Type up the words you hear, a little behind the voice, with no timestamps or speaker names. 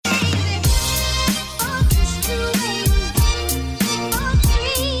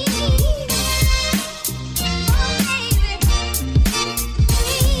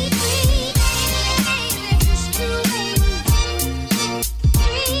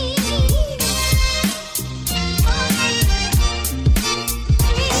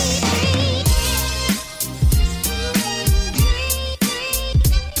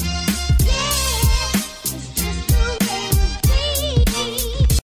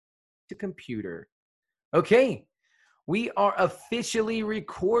computer. Okay, we are officially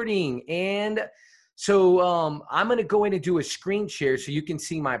recording. And so I'm going to go in and do a screen share so you can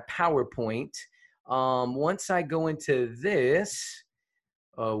see my PowerPoint. Once I go into this,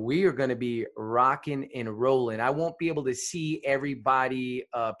 we are going to be rocking and rolling. I won't be able to see everybody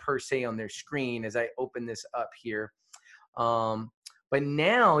per se on their screen as I open this up here. But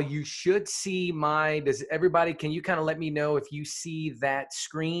now you should see does everybody, can you kind of let me know if you see that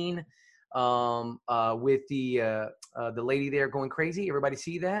screen with the lady there going crazy? Everybody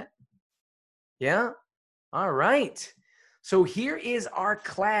see that? Yeah? All right. So here is our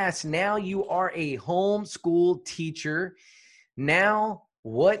class. Now you are a homeschool teacher. Now,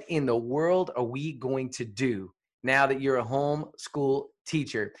 what in the world are we going to do now that you're a homeschool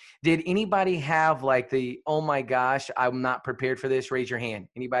teacher? Did anybody have like oh my gosh, I'm not prepared for this? Raise your hand.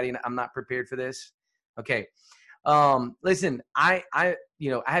 Anybody, I'm not prepared for this? Okay. Listen, I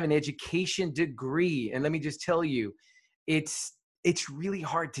have an education degree, and let me just tell you, it's really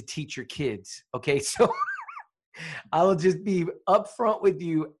hard to teach your kids. Okay. So I will just be upfront with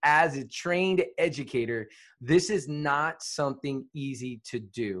you as a trained educator. This is not something easy to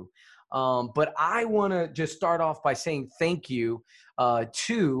do. But I want to just start off by saying thank you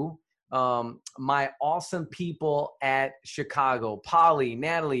to my awesome people at Chicago. Polly,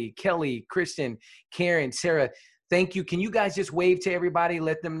 Natalie, Kelly, Kristen, Karen, Sarah. Thank you. Can you guys just wave to everybody?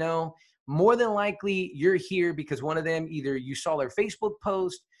 Let them know. More than likely, you're here because one of them, either you saw their Facebook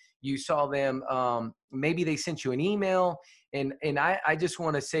post, you saw them, maybe they sent you an email. And I just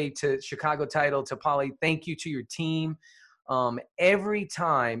want to say to Chicago Title, to Polly, thank you to your team. Every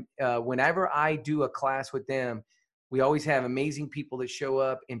time, whenever I do a class with them, we always have amazing people that show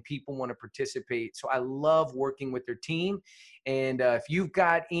up and people want to participate. So I love working with their team. And if you've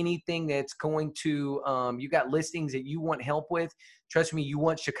got anything that's going to, you got listings that you want help with, trust me, you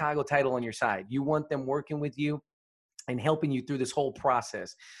want Chicago Title on your side. You want them working with you and helping you through this whole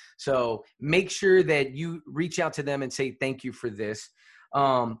process. So make sure that you reach out to them and say, thank you for this.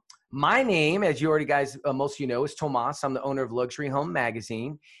 My name, as you already guys, most of you know, is Tomas. I'm the owner of Luxury Home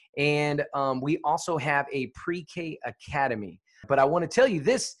Magazine. And we also have a pre-K academy. But I want to tell you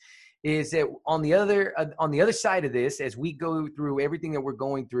this is that on the other side of this, as we go through everything that we're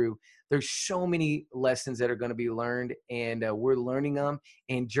going through, there's so many lessons that are going to be learned, and we're learning them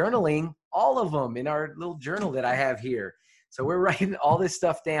and journaling all of them in our little journal that I have here. So we're writing all this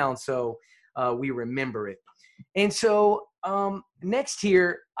stuff down so we remember it. And so next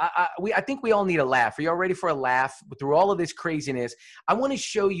here, I think we all need a laugh. Are y'all ready for a laugh? Through all of this craziness, I want to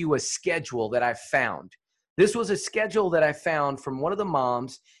show you a schedule that I found. This was a schedule that I found from one of the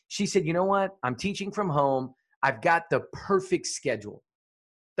moms. She said, you know what? I'm teaching from home. I've got the perfect schedule.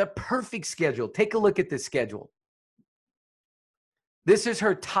 The perfect schedule. Take a look at this schedule. This is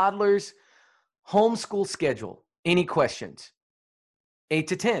her toddler's homeschool schedule. Any questions? 8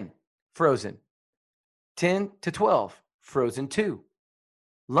 to 10, Frozen. 10 to 12, Frozen 2.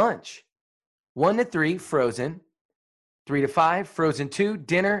 Lunch. 1 to 3, Frozen. 3 to 5, Frozen 2.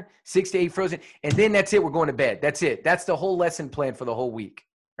 Dinner, 6 to 8, Frozen. And then that's it. We're going to bed. That's it. That's the whole lesson plan for the whole week,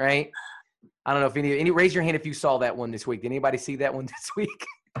 right? I don't know if any raise your hand if you saw that one this week. Did anybody see that one this week?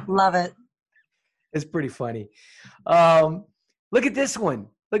 Love it. It's pretty funny. Look at this one.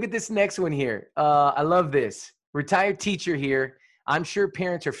 Look at this next one here. I love this. Retired teacher here. I'm sure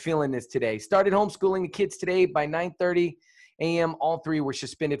parents are feeling this today. Started homeschooling the kids today by 9:30 a.m. All three were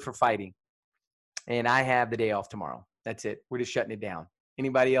suspended for fighting. And I have the day off tomorrow. That's it. We're just shutting it down.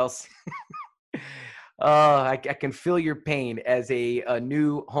 Anybody else? I can feel your pain as a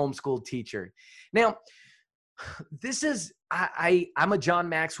new homeschool teacher. Now, this is, I'm a John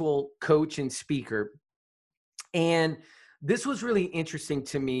Maxwell coach and speaker. And this was really interesting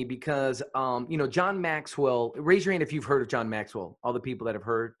to me because, John Maxwell, raise your hand if you've heard of John Maxwell. All the people that have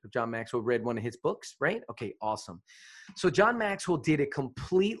heard of John Maxwell read one of his books, right? Okay, awesome. So John Maxwell did it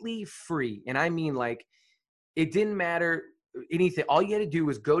completely free. And I mean, like, it didn't matter anything. All you had to do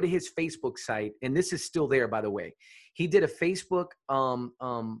was go to his Facebook site. And this is still there, by the way. He did a Facebook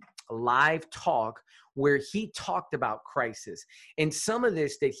live talk where he talked about crisis. And some of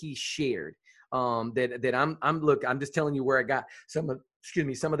this that he shared, I'm just telling you where I got some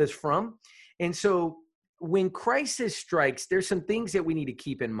of this from. And so when crisis strikes, there's some things that we need to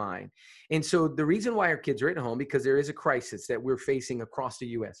keep in mind. And so the reason why our kids are at home, because there is a crisis that we're facing across the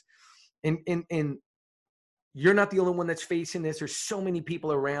U.S. And you're not the only one that's facing this. There's so many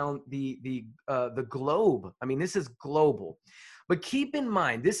people around the globe. I mean, this is global. But keep in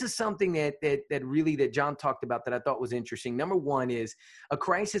mind, this is something that John talked about that I thought was interesting. Number one is a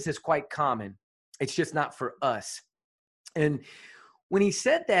crisis is quite common. It's just not for us. And when he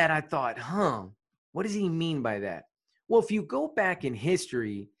said that, I thought, what does he mean by that? Well, if you go back in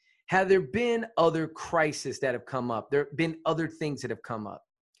history, have there been other crises that have come up? There have been other things that have come up.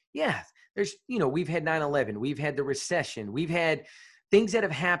 Yeah, we've had 9/11, we've had the recession, we've had things that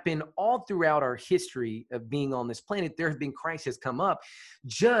have happened all throughout our history of being on this planet. There have been crises come up,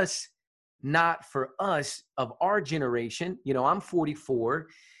 just not for us of our generation. I'm 44,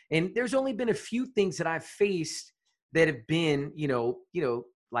 and there's only been a few things that I've faced that have been,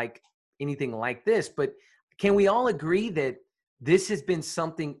 like anything like this. But can we all agree that this has been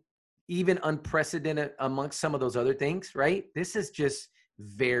something even unprecedented amongst some of those other things, right? This is just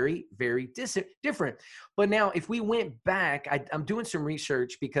very, very different. But now if we went back, I'm doing some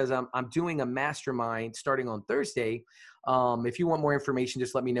research because I'm doing a mastermind starting on Thursday. If you want more information,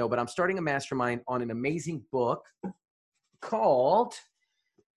 just let me know. But I'm starting a mastermind on an amazing book called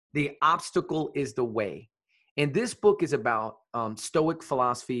The Obstacle is the Way. And this book is about Stoic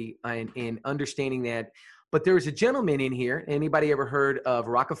philosophy and understanding that. But there was a gentleman in here. Anybody ever heard of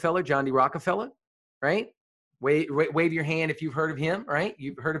Rockefeller, John D. Rockefeller, right? Wave your hand if you've heard of him, right?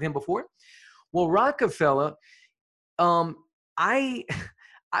 You've heard of him before. Well, Rockefeller, I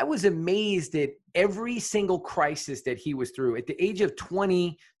was amazed at every single crisis that he was through. At the age of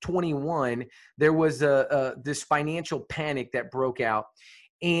 20, 21, there was this financial panic that broke out,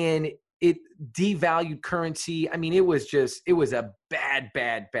 and it devalued currency. I mean, it was a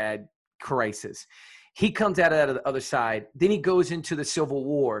bad crisis. He comes out of the other side. Then he goes into the Civil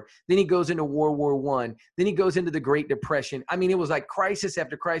War. Then he goes into World War I. Then he goes into the Great Depression. I mean, it was like crisis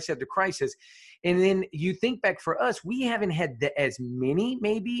after crisis after crisis. And then you think back for us, we haven't had as many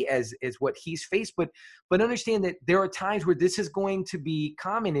maybe as what he's faced, but understand that there are times where this is going to be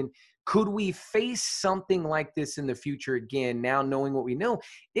common. And could we face something like this in the future again? Now knowing what we know,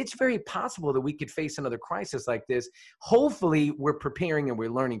 it's very possible that we could face another crisis like this. Hopefully we're preparing and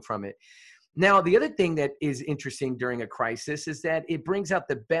we're learning from it. Now, the other thing that is interesting during a crisis is that it brings out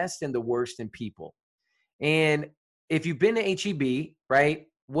the best and the worst in people. And if you've been to HEB, right,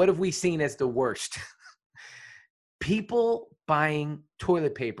 what have we seen as the worst? People buying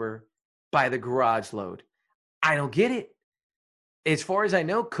toilet paper by the garage load. I don't get it. As far as I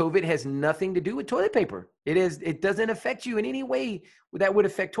know, COVID has nothing to do with toilet paper. It doesn't affect you in any way that would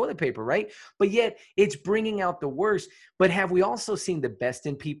affect toilet paper, right? But yet it's bringing out the worst. But have we also seen the best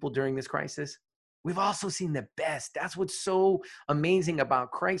in people during this crisis? We've also seen the best. That's what's so amazing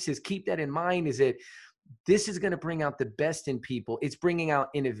about crisis. Keep that in mind, is that this is going to bring out the best in people. It's bringing out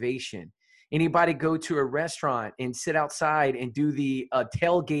innovation. Anybody go to a restaurant and sit outside and do the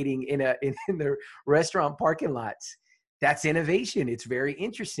tailgating in the restaurant parking lots? That's innovation. It's very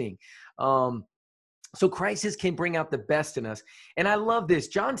interesting. So crisis can bring out the best in us. And I love this.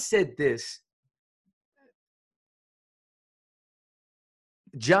 John said this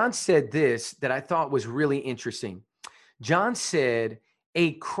that I thought was really interesting. John said,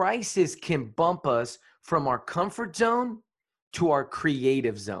 a crisis can bump us from our comfort zone to our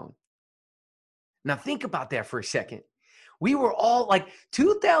creative zone. Now think about that for a second. We were all like,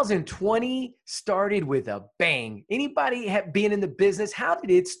 2020 started with a bang. Anybody being in the business, how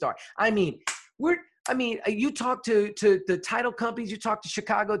did it start? I mean, you talk to the title companies, you talk to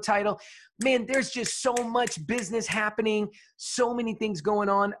Chicago Title, man, there's just so much business happening, so many things going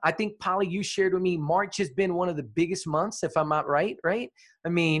on. I think, Polly, you shared with me, March has been one of the biggest months, if I'm not right? I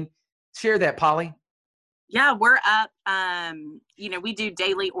mean, share that, Polly. Yeah, we're up. We do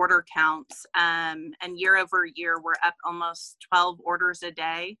daily order counts, and year over year, we're up almost 12 orders a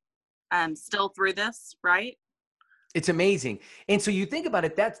day, still through this, right? It's amazing. And so you think about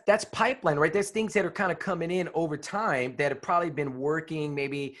it, that's pipeline, right? That's things that are kind of coming in over time that have probably been working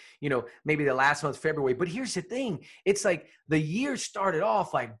maybe the last month, February. But here's the thing. It's like the year started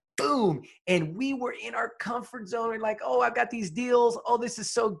off like boom, and we were in our comfort zone and like, oh, I've got these deals. Oh, this is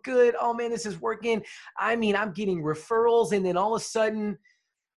so good. Oh man, this is working. I mean, I'm getting referrals, and then all of a sudden,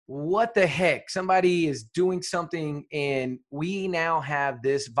 what the heck? Somebody is doing something, and we now have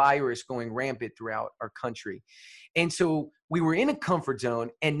this virus going rampant throughout our country. And so we were in a comfort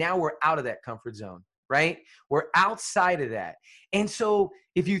zone, and now we're out of that comfort zone, right? We're outside of that. And so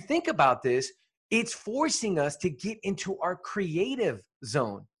if you think about this, it's forcing us to get into our creative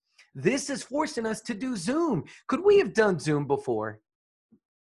zone. This is forcing us to do Zoom. Could we have done Zoom before?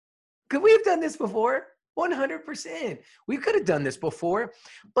 Could we have done this before? 100%. We could have done this before,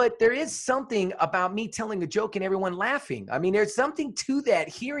 but there is something about me telling a joke and everyone laughing. I mean, there's something to that,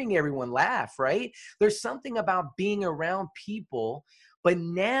 hearing everyone laugh, right? There's something about being around people But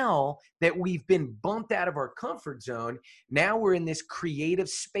now that we've been bumped out of our comfort zone, now we're in this creative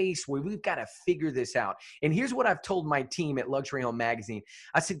space where we've got to figure this out. And here's what I've told my team at Luxury Home Magazine.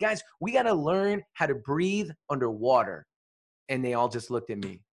 I said, guys, we got to learn how to breathe underwater. And they all just looked at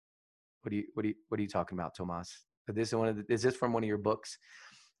me. What are you talking about, Tomas? Is this from one of your books?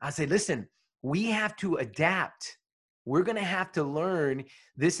 I said, listen, we have to adapt. We're going to have to learn.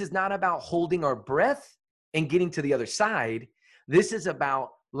 This is not about holding our breath and getting to the other side. This is about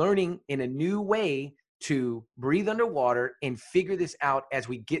learning in a new way to breathe underwater and figure this out as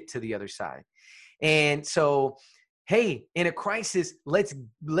we get to the other side. And so, hey, in a crisis, let's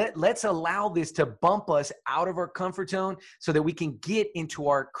allow this to bump us out of our comfort zone so that we can get into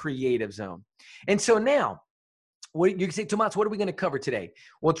our creative zone. And so now, what you can say, Tomas, what are we going to cover today?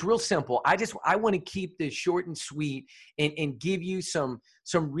 Well, it's real simple. I want to keep this short and sweet and give you some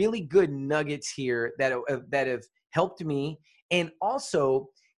really good nuggets here that have helped me. And also,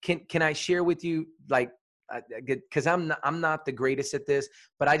 can I share with you, like, because I'm not the greatest at this,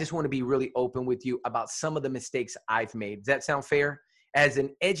 but I just want to be really open with you about some of the mistakes I've made. Does that sound fair? As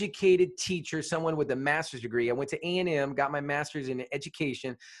an educated teacher, someone with a master's degree, I went to A&M, got my master's in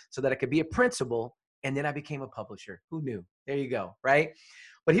education so that I could be a principal, and then I became a publisher. Who knew? There you go, right?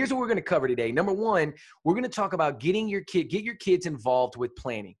 But here's what we're going to cover today. Number one, we're going to talk about get your kids involved with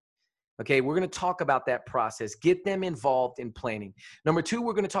planning. Okay, we're going to talk about that process. Get them involved in planning. Number two,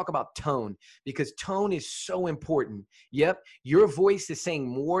 we're going to talk about tone, because tone is so important. Yep, your voice is saying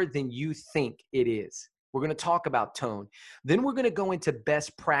more than you think it is. We're going to talk about tone. Then we're going to go into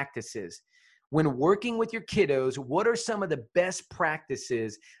best practices. When working with your kiddos, what are some of the best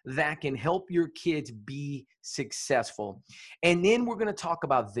practices that can help your kids be successful? And then we're going to talk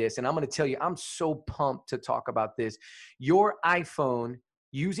about this, and I'm going to tell you, I'm so pumped to talk about this.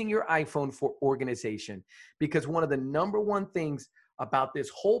 Using your iPhone for organization, because one of the number one things about this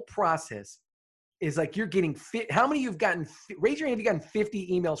whole process is, like, you're getting how many of you've gotten, raise your hand if you've gotten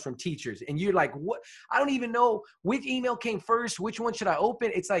 50 emails from teachers and you're like, what? I don't even know which email came first. Which one should I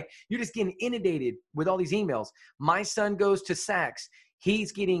open? It's like, you're just getting inundated with all these emails. My son goes to Saks.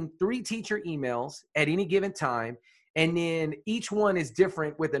 He's getting 3 teacher emails at any given time. And then each one is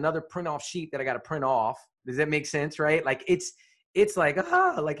different with another print off sheet that I got to print off. Does that make sense? Right? Like, it's like,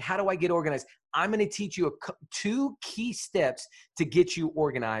 how do I get organized? I'm going to teach you 2 key steps to get you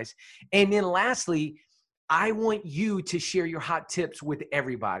organized. And then lastly, I want you to share your hot tips with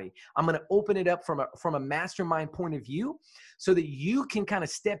everybody. I'm going to open it up from a mastermind point of view so that you can kind of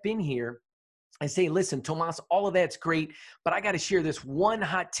step in here and say, listen, Tomas, all of that's great, but I got to share this one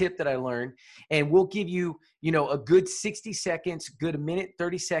hot tip that I learned, and we'll give you, a good 60 seconds, good minute,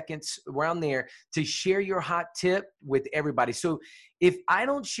 30 seconds around there to share your hot tip with everybody. So if I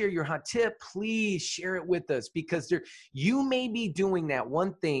don't share your hot tip, please share it with us, because you may be doing that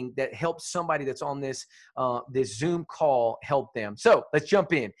one thing that helps somebody that's on this Zoom call, help them. So let's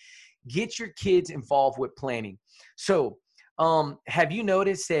jump in. Get your kids involved with planning. So have you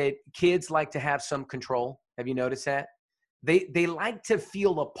noticed that kids like to have some control? Have you noticed that? They like to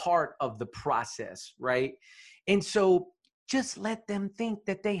feel a part of the process, right? And so just let them think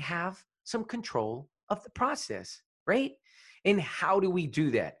that they have some control of the process, right? And how do we do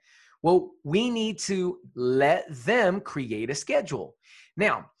that? Well, we need to let them create a schedule.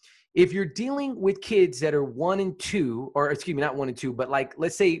 Now, if you're dealing with kids that are 1 and 2, or excuse me, not 1 and 2, but like,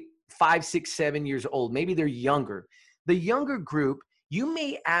 let's say 5, 6, 7 years old, maybe they're younger. The younger group, you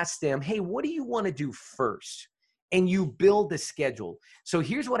may ask them, hey, what do you want to do first? And you build a schedule. So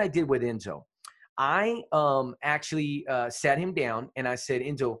here's what I did with Enzo. I actually sat him down and I said,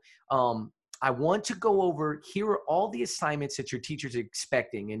 Enzo, I want to go over, here are all the assignments that your teachers are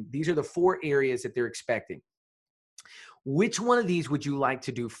expecting. And these are the 4 areas that they're expecting. Which one of these would you like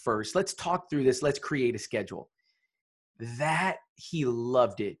to do first? Let's talk through this. Let's create a schedule. That he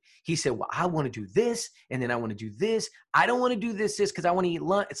loved it. He said, well, I want to do this, and then I want to do this. I don't want to do this because I want to eat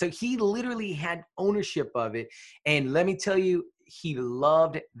lunch. So he literally had ownership of it. And let me tell you, he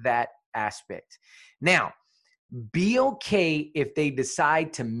loved that aspect. Now, be okay if they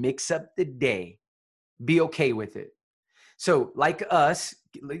decide to mix up the day. Be okay with it. So like us,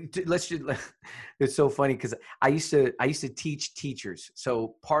 it's so funny because I used to teach teachers.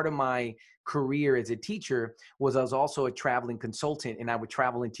 So part of my career as a teacher was I was also a traveling consultant, and I would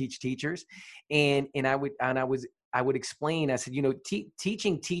travel and teach teachers, and I would explain. I said,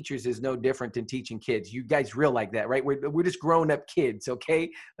 teaching teachers is no different than teaching kids. You guys real like that, right? We're just grown up kids,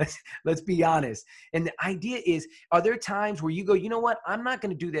 okay? Let's be honest. And the idea is, are there times where you go, you know what? I'm not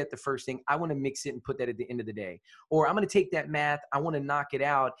going to do that the first thing. I want to mix it and put that at the end of the day. Or I'm going to take that math, I want to knock it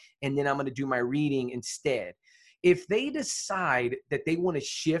out, and then I'm going to do my reading instead. If they decide that they want to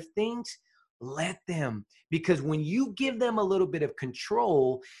shift things, let them, because when you give them a little bit of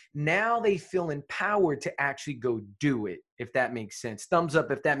control, now they feel empowered to actually go do it, if that makes sense. Thumbs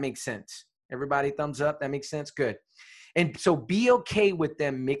up if that makes sense. Everybody, thumbs up. That makes sense. Good. And so be okay with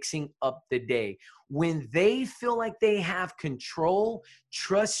them mixing up the day. When they feel like they have control,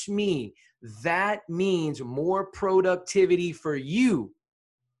 trust me, that means more productivity for you.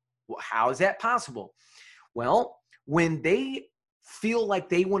 Well, how is that possible? Well, when they feel like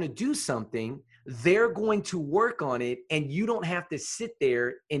they want to do something, they're going to work on it, and you don't have to sit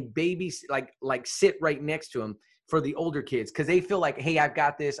there and like sit right next to them for the older kids, because they feel like, hey, I've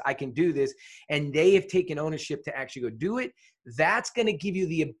got this, I can do this, and they have taken ownership to actually go do it. That's going to give you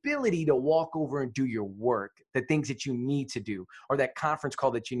the ability to walk over and do your work, the things that you need to do, or that conference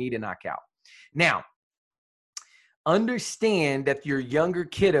call that you need to knock out. Now, understand that your younger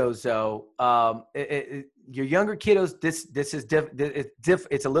kiddos, though, your younger kiddos, this is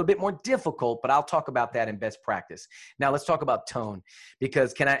it's a little bit more difficult, but I'll talk about that in best practice. Now let's talk about tone,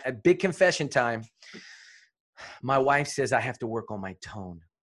 because a big confession time. My wife says I have to work on my tone.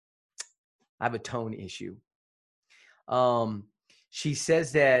 I have a tone issue. She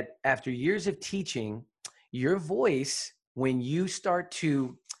says that after years of teaching, your voice, when you start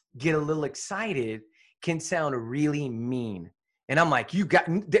to get a little excited, can sound really mean. And I'm like,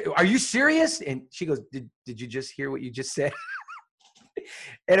 are you serious? And she goes, did you just hear what you just said?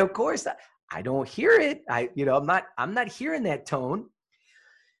 And of course I don't hear it. I'm not hearing that tone,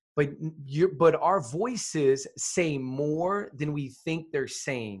 but our voices say more than we think they're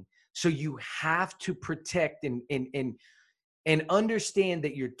saying. So you have to protect and understand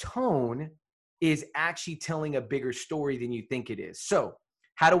that your tone is actually telling a bigger story than you think it is. So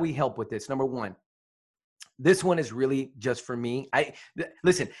how do we help with this? Number one, this one is really just for me.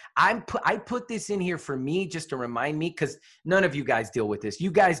 Listen, I put this in here for me just to remind me, because none of you guys deal with this.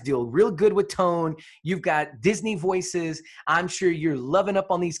 You guys deal real good with tone. You've got Disney voices. I'm sure you're loving up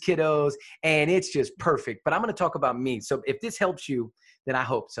on these kiddos, and it's just perfect. But I'm going to talk about me. So if this helps you, then I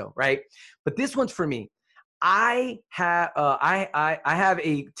hope so, right? But this one's for me. I have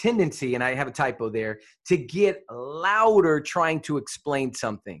a tendency, and I have a typo there, to get louder trying to explain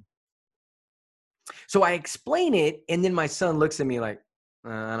something. So I explain it, and then my son looks at me like,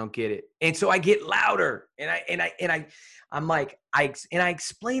 I don't get it. And so I get louder, and I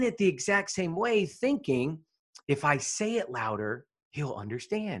explain it the exact same way, thinking if I say it louder, he'll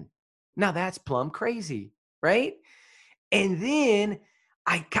understand. Now that's plumb crazy, right? And then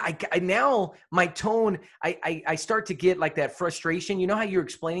now my tone, I start to get like that frustration. You know how you're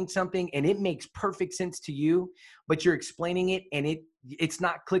explaining something and it makes perfect sense to you, but you're explaining it and it's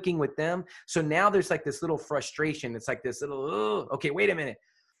not clicking with them. So now there's like this little frustration. It's like this little, okay, wait a minute.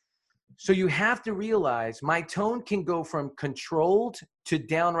 So you have to realize my tone can go from controlled to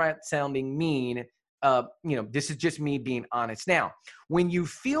downright sounding mean. This is just me being honest. Now, when you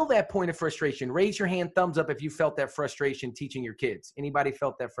feel that point of frustration, raise your hand, thumbs up if you felt that frustration teaching your kids. Anybody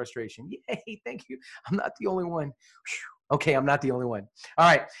felt that frustration? Yay, thank you. I'm not the only one. Whew. Okay, I'm not the only one. All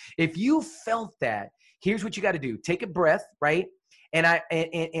right. If you felt that, here's what you got to do. Take a breath, right?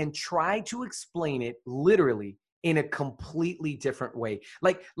 And try to explain it literally in a completely different way.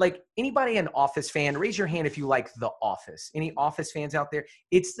 Like anybody an Office fan, raise your hand if you like The Office. Any Office fans out there?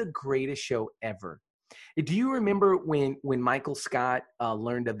 It's the greatest show ever. Do you remember when Michael Scott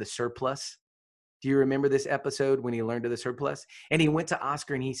learned of the surplus? Do you remember this episode when he learned of the surplus? And he went to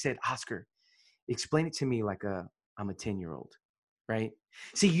Oscar and he said, Oscar, explain it to me like I'm a 10-year-old, right?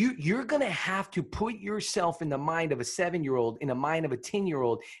 See, you're going to have to put yourself in the mind of a 7-year-old, in the mind of a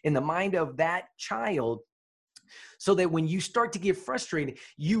 10-year-old, in the mind of that child, so that when you start to get frustrated,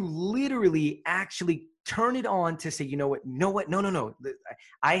 you literally actually turn it on to say, you know what, no.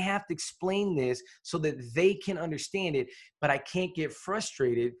 I have to explain this so that they can understand it, but I can't get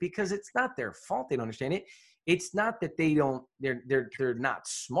frustrated because it's not their fault they don't understand it. It's not that they're not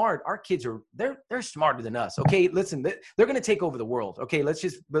smart. Our kids they're smarter than us. Okay, listen, they're going to take over the world. Okay, let's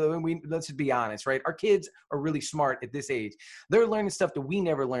just be honest, right? Our kids are really smart at this age. They're learning stuff that we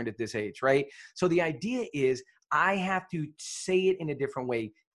never learned at this age, right? So the idea is I have to say it in a different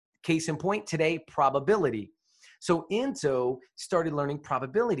way. Case in point today, probability. So Enzo started learning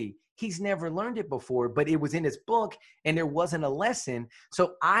probability. He's never learned it before, but it was in his book and there wasn't a lesson.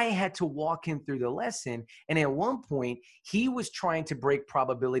 So I had to walk him through the lesson. And at one point, he was trying to break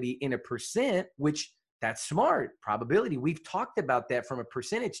probability in a percent, which that's smart. Probability. We've talked about that from a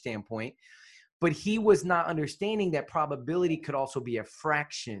percentage standpoint, but he was not understanding that probability could also be a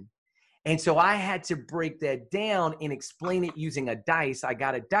fraction. And so I had to break that down and explain it using a dice. I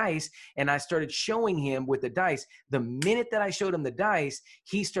got a dice and I started showing him with the dice. The minute that I showed him the dice,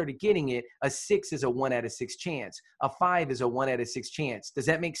 he started getting it. A 6 is a 1 out of 6 chance. A 5 is a 1 out of 6 chance. Does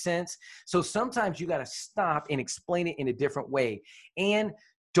that make sense? So sometimes you got to stop and explain it in a different way. And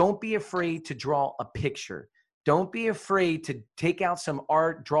don't be afraid to draw a picture. Don't be afraid to take out some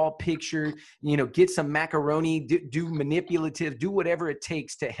art, draw a picture, get some macaroni, do manipulative, do whatever it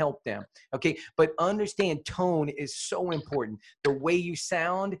takes to help them. Okay. But understand tone is so important. The way you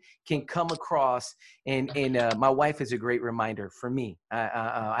sound can come across. And my wife is a great reminder for me.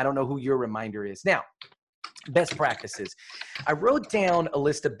 I don't know who your reminder is. Now, best practices. I wrote down a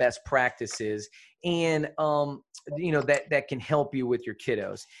list of best practices and that can help you with your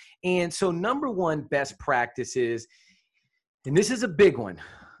kiddos. And so number one best practices, and this is a big one,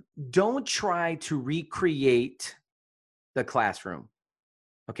 don't try to recreate the classroom.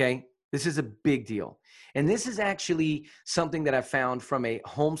 Okay. This is a big deal. And this is actually something that I found from a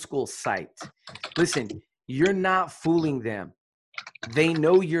homeschool site. Listen, you're not fooling them. They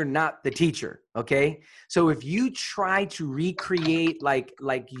know you're not the teacher, okay? So if you try to recreate like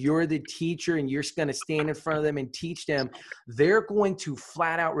you're the teacher and you're going to stand in front of them and teach them, they're going to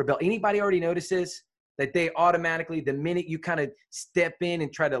flat out rebel. Anybody already notice this? That they automatically, the minute you kind of step in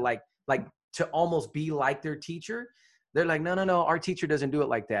and try to like to almost be like their teacher, they're like, no, our teacher doesn't do it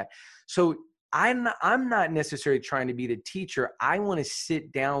like that. So I'm not necessarily trying to be the teacher. I want to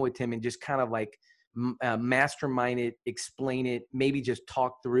sit down with him and just kind of like mastermind it, explain it, maybe just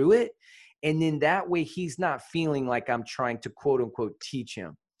talk through it. And then that way he's not feeling like I'm trying to quote unquote teach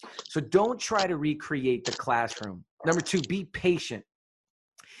him. So don't try to recreate the classroom. Number two, be patient.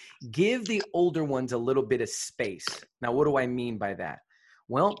 Give the older ones a little bit of space. Now, what do I mean by that?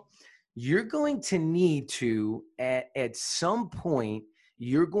 Well, you're going to need to, at some point,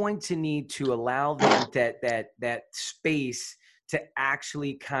 you're going to need to allow them that space to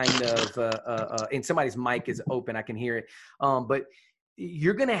actually kind of, and somebody's mic is open, I can hear it. But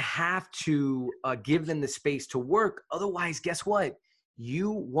you're going to have to give them the space to work. Otherwise, guess what?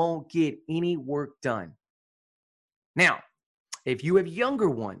 You won't get any work done. Now, if you have younger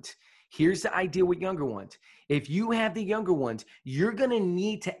ones, here's the idea with younger ones. If you have the younger ones, you're going to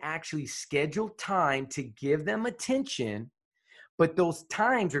need to actually schedule time to give them attention. But those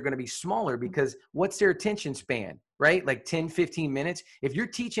times are going to be smaller because what's their attention span, right? Like 10, 15 minutes. If you're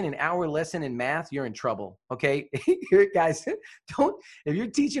teaching an hour lesson in math, you're in trouble. Okay. Guys, if you're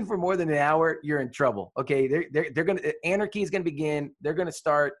teaching for more than an hour, you're in trouble. Okay. They're going to, anarchy is going to begin. They're going to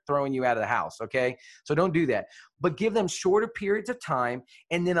start throwing you out of the house. Okay. So don't do that, but give them shorter periods of time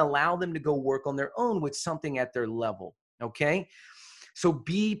and then allow them to go work on their own with something at their level. Okay. So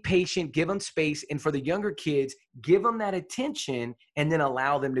be patient, give them space. And for the younger kids, give them that attention and then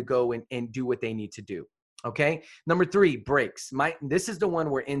allow them to go and do what they need to do. Okay. Number three, breaks. This is the one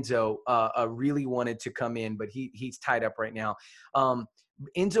where Enzo really wanted to come in, but he's tied up right now.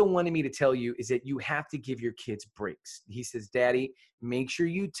 Enzo wanted me to tell you is that you have to give your kids breaks. He says, Daddy, make sure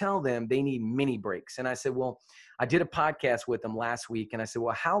you tell them they need mini breaks. And I said, well, I did a podcast with them last week. And I said,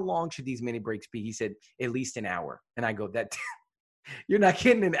 well, how long should these mini breaks be? He said, at least an hour. And I go, that you're not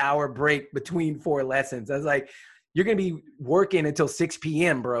getting an hour break between 4 lessons. I was like, you're going to be working until 6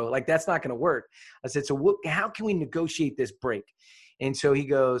 p.m., bro. Like, that's not going to work. I said, so how can we negotiate this break? And so he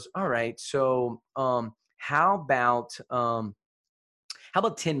goes, all right, so how about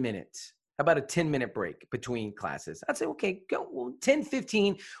 10 minutes? How about a 10-minute break between classes? I'd say, okay, go. Well, 10,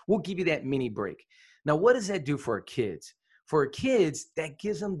 15, we'll give you that mini break. Now, what does that do for our kids? For kids, that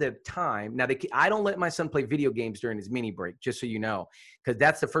gives them the time. Now, I don't let my son play video games during his mini break, just so you know, because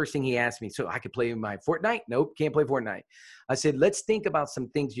that's the first thing he asked me. So I could play my Fortnite? Nope, can't play Fortnite. I said, let's think about some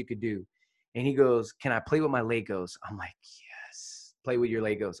things you could do. And he goes, can I play with my Legos? I'm like, yes, play with your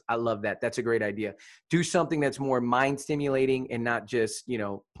Legos. I love that. That's a great idea. Do something that's more mind stimulating and not just,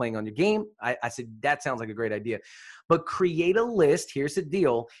 playing on your game. I said, that sounds like a great idea. But create a list. Here's the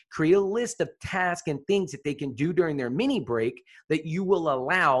deal. Create a list of tasks and things that they can do during their mini break that you will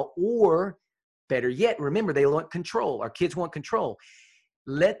allow, or better yet, remember, they want control. Our kids want control.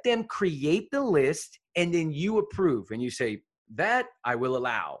 Let them create the list and then you approve and you say, that I will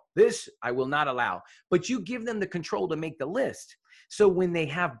allow. This I will not allow. But you give them the control to make the list. So when they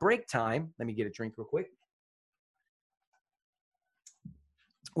have break time, let me get a drink real quick.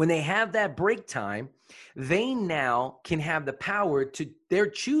 When they have that break time, they now can have the power they're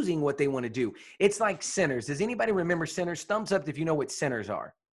choosing what they want to do. It's like centers. Does anybody remember centers? Thumbs up if you know what centers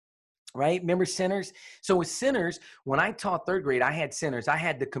are. right? Remember centers? So with centers, when I taught third grade, I had centers. I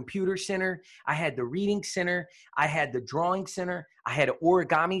had the computer center, I had the reading center, I had the drawing center, I had an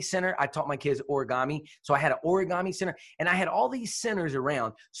origami center. I taught my kids origami. So I had an origami center, and I had all these centers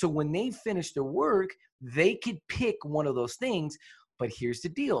around. So when they finished their work, they could pick one of those things. But here's the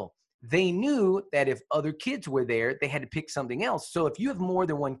deal. They knew that if other kids were there, they had to pick something else. So if you have more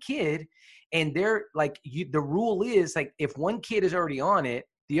than one kid, and they're like, the rule is like, if one kid is already on it,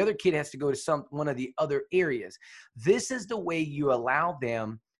 the other kid has to go to one of the other areas. This is the way you allow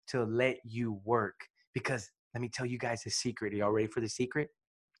them to let you work. Because let me tell you guys a secret. Are y'all ready for the secret?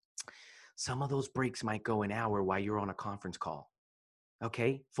 Some of those breaks might go an hour while you're on a conference call.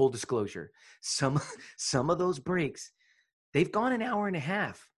 Okay, full disclosure. Some of those breaks, they've gone an hour and a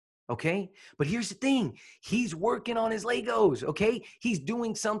half. Okay. But here's the thing. He's working on his Legos. Okay. He's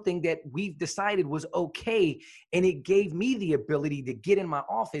doing something that we've decided was okay. And it gave me the ability to get in my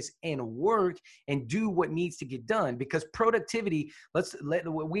office and work and do what needs to get done, because productivity,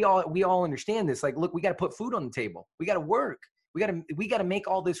 we all understand this. Like, look, we got to put food on the table. We got to work. We got to make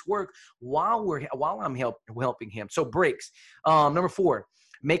all this work while I'm helping him. So breaks. Number 4.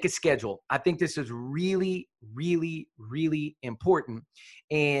 Make a schedule. I think this is really, really, really important.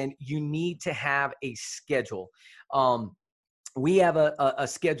 And you need to have a schedule. We have a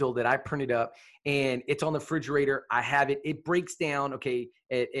schedule that I printed up, and it's on the refrigerator. I have it. It breaks down. Okay.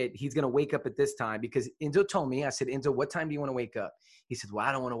 He's going to wake up at this time, because Enzo told me, I said, Enzo, what time do you want to wake up? He said, well,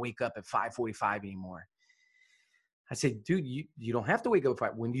 I don't want to wake up at 5:45 anymore. I said, dude, you don't have to wake up at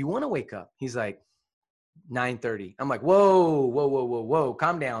 5. When do you want to wake up? He's like, 9:30. I'm like, whoa,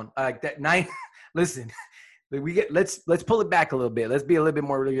 calm down. Like that 9. Listen, let's pull it back a little bit. Let's be a little bit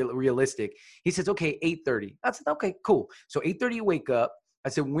more realistic. He says, okay, 8:30. I said, okay, cool. So 8:30 you wake up. I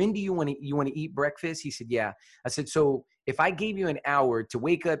said, when do you want to eat breakfast? He said, yeah. I said, so if I gave you an hour to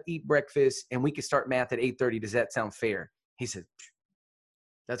wake up, eat breakfast, and we could start math at 8:30, does that sound fair? He said,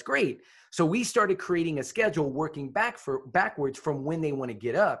 that's great. So we started creating a schedule, working backwards from when they want to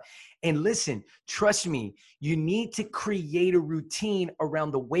get up. And listen, trust me, you need to create a routine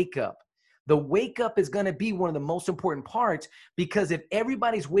around the wake up. The wake up is going to be one of the most important parts, because if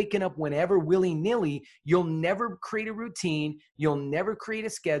everybody's waking up whenever, willy-nilly, you'll never create a routine. You'll never create a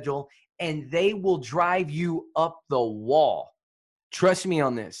schedule, and they will drive you up the wall. Trust me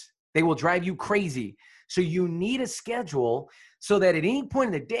on this. They will drive you crazy. So you need a schedule, so that at any point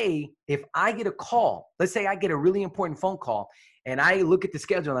in the day, if I get a call, let's say I get a really important phone call, and I look at the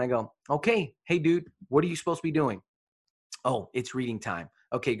schedule and I go, okay, hey dude, what are you supposed to be doing? Oh, it's reading time.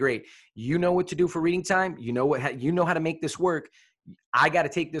 Okay, great. You know what to do for reading time. You know how to make this work. I got to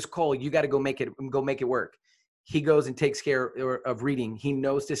take this call. You got to go make it work. He goes and takes care of reading. He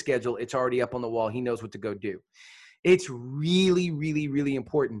knows the schedule. It's already up on the wall. He knows what to go do. It's really, really, really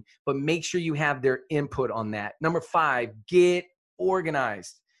important, but make sure you have their input on that. Number 5, get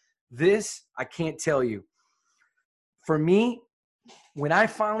organized. This, I can't tell you. For me, when I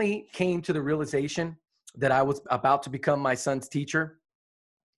finally came to the realization that I was about to become my son's teacher,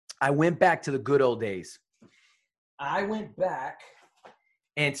 I went back to the good old days. I went back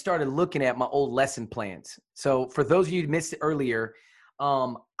and started looking at my old lesson plans. So for those of you who missed it earlier,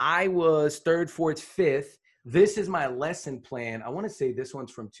 I was 3rd, 4th, 5th. This is my lesson plan. I want to say this one's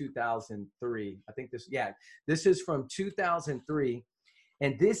from 2003. I think this is from 2003.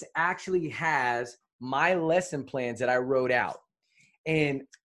 And this actually has my lesson plans that I wrote out. And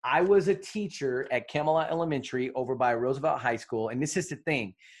I was a teacher at Camelot Elementary over by Roosevelt High School. And this is the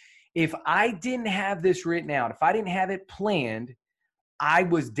thing. If I didn't have this written out, if I didn't have it planned, I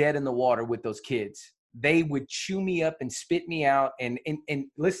was dead in the water with those kids. They would chew me up and spit me out. And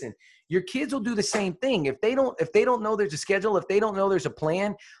listen, your kids will do the same thing. If they don't know there's a schedule, if they don't know there's a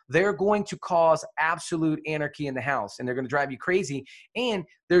plan, they're going to cause absolute anarchy in the house, and they're going to drive you crazy, and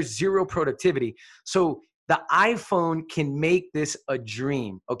there's zero productivity. So the iPhone can make this a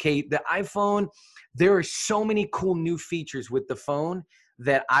dream. Okay. The iPhone, there are so many cool new features with the phone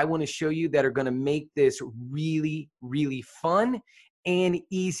that I want to show you that are going to make this really, really fun and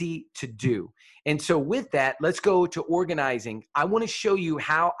easy to do. And so with that, let's go to organizing. I want to show you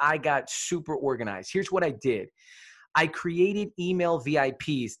how I got super organized. Here's what I did. I created email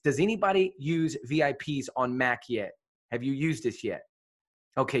VIPs. Does anybody use VIPs on Mac yet? Have you used this yet?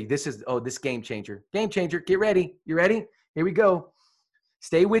 Okay, this game changer. Game changer, get ready. You ready? Here we go.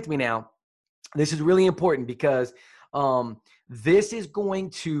 Stay with me now. This is really important, because this is going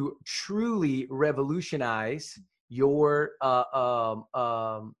to truly revolutionize your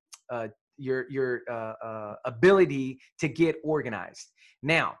ability to get organized.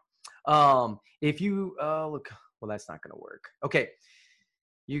 Now, if you look, well, that's not going to work. Okay.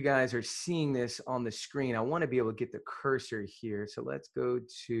 you guys are seeing this on the screen. I want to be able to get the cursor here. So let's go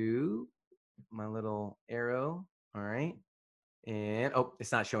to my little arrow. All right. And, oh,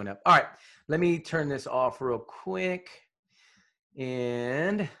 it's not showing up. All right. Let me turn this off real quick.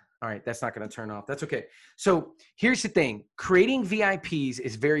 And all right, that's not going to turn off. That's okay. So here's the thing. Creating VIPs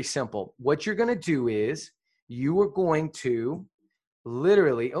is very simple. What you're going to do is you are going to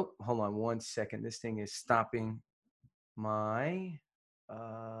literally, oh, hold on one second. This thing is stopping my,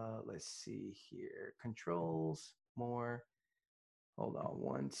 let's see here. Controls, more. Hold on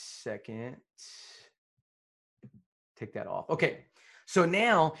one second. Take that off. Okay. So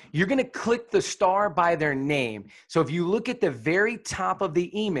now you're going to click the star by their name. So if you look at the very top of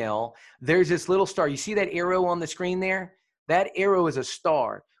the email, there's this little star. You see that arrow on the screen there? That arrow is a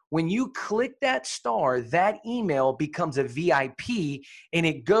star. When you click that star, that email becomes a VIP and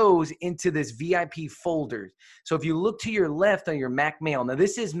it goes into this VIP folder. So if you look to your left on your Mac Mail, now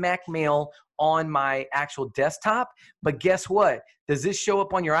this is Mac Mail on my actual desktop, but guess what? Does this show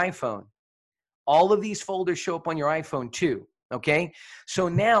up on your iPhone? All of these folders show up on your iPhone too. Okay. So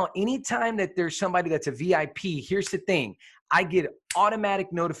now anytime that there's somebody that's a VIP, here's the thing. I get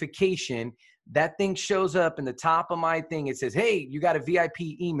automatic notification. That thing shows up in the top of my thing. It says, hey, you got a VIP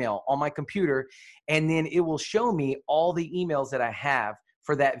email on my computer. And then it will show me all the emails that I have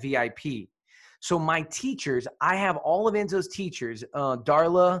for that VIP. So my teachers, I have all of Enzo's teachers,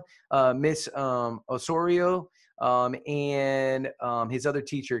 Darla, Miss Osorio, and his other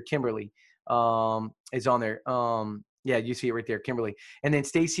teacher, Kimberly, is on there. Yeah, you see it right there, Kimberly. And then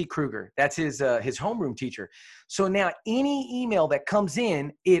Stacy Kruger, that's his homeroom teacher. So now any email that comes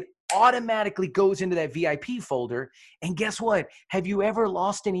in, it automatically goes into that VIP folder. And guess what? Have you ever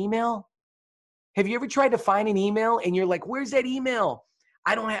lost an email? Have you ever tried to find an email and you're like, where's that email?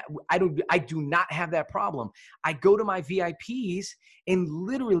 I do not have that problem. I go to my VIPs and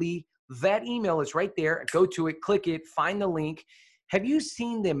literally that email is right there. I go to it, click it, find the link. Have you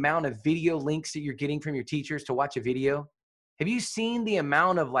seen the amount of video links that you're getting from your teachers to watch a video? Have you seen the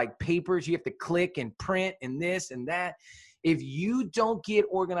amount of like papers you have to click and print and this and that? If you don't get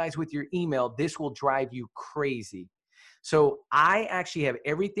organized with your email, this will drive you crazy. So I actually have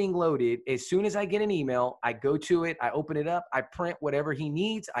everything loaded. As soon as I get an email, I go to it, I open it up, I print whatever he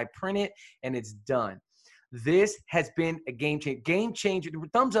needs, I print it, and it's done. This has been a game changer. Game changer.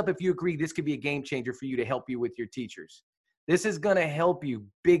 Thumbs up if you agree this could be a game changer for you to help you with your teachers. This is going to help you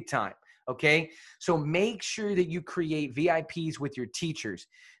big time. Okay. So make sure that you create VIPs with your teachers.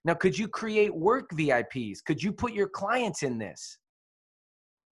 Now, could you create work VIPs? Could you put your clients in this?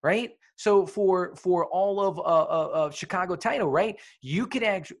 Right. So for all of Chicago Title, right, you could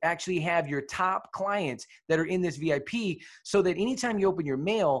actually have your top clients that are in this VIP so that anytime you open your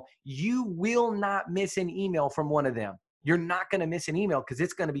mail, you will not miss an email from one of them. You're not going to miss an email because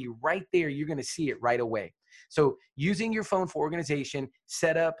it's going to be right there. You're going to see it right away. So using your phone for organization,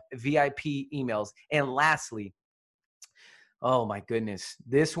 set up VIP emails. And lastly, oh my goodness,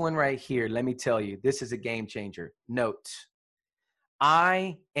 this one right here, let me tell you, this is a game changer. Notes.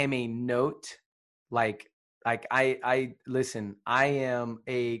 I am a note, I listen, I am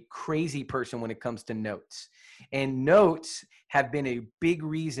a crazy person when it comes to notes. And notes have been a big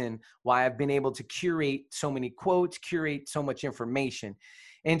reason why I've been able to curate so many quotes, curate so much information.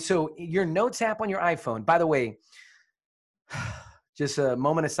 And so your notes app on your iPhone, by the way, just a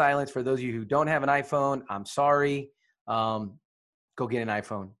moment of silence for those of you who don't have an iPhone. I'm sorry. Go get an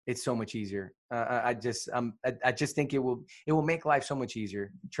iPhone. It's so much easier. I just think it will make life so much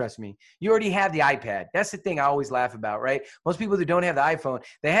easier. Trust me. You already have the iPad. That's the thing I always laugh about, right? Most people who don't have the iPhone,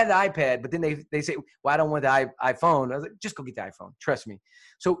 they have the iPad, but then they say, well, I don't want the iPhone. I was like, just go get the iPhone. Trust me.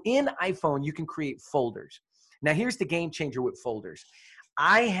 So in iPhone, you can create folders. Now here's the game changer with folders.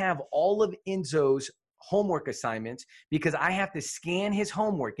 I have all of Enzo's homework assignments because I have to scan his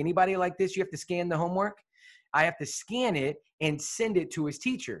homework. Anybody like this? You have to scan the homework? I have to scan it and send it to his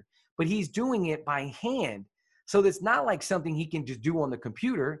teacher, but he's doing it by hand. So it's not like something he can just do on the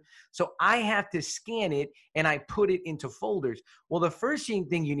computer. So I have to scan it and I put it into folders. Well, the first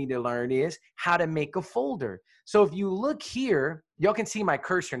thing you need to learn is how to make a folder. So if you look here, y'all can see my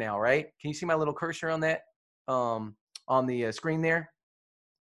cursor now, right? Can you see my little cursor on that, on the screen there?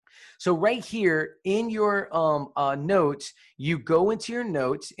 So right here in your notes, you go into your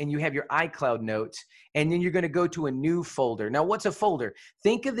notes and you have your iCloud notes, and then you're going to go to a new folder. Now, what's a folder?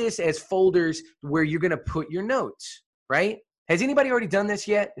 Think of this as folders where you're going to put your notes, right? Has anybody already done this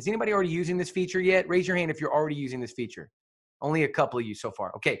yet? Is anybody already using this feature yet? Raise your hand if you're already using this feature. Only a couple of you so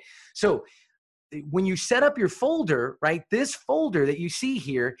far. Okay. So when you set up your folder, right, this folder that you see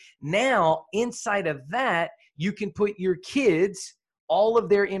here, now inside of that, you can put your kids' all of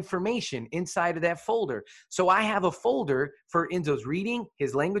their information inside of that folder. So I have a folder for Enzo's reading,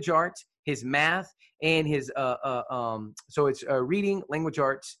 his language arts, his math, and his so it's reading, language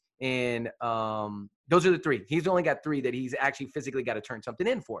arts, and those are the three. He's only got three that he's actually physically got to turn something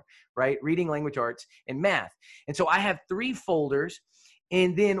in for, right? Reading, language arts, and math. And so I have 3 folders.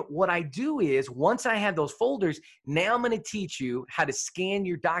 And then what I do is, once I have those folders, now I'm going to teach you how to scan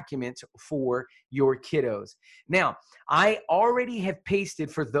your documents for your kiddos. Now, I already have pasted,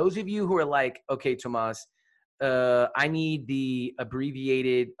 for those of you who are like, okay, Tomas, I need the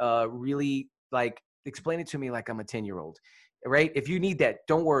abbreviated, really, like, explain it to me like I'm a 10-year-old, right? If you need that,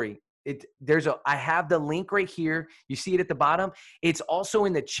 don't worry. I have the link right here. You see it at the bottom. It's also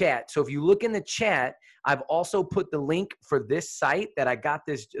in the chat. So if you look in the chat, I've also put the link for this site that I got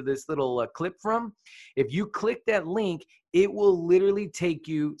this little clip from. If you click that link, it will literally take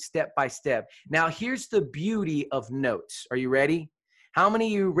you step by step. Now, here's the beauty of notes. Are you ready? How many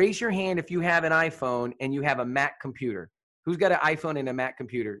of you, raise your hand if you have an iPhone and you have a Mac computer? Who's got an iPhone and a Mac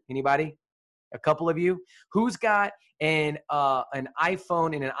computer? Anybody? A couple of you. Who's got an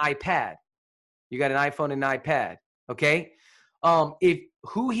iPhone and an iPad? You got an iPhone and an iPad, okay?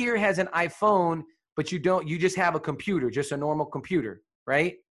 Who here has an iPhone, but you just have a computer, just a normal computer,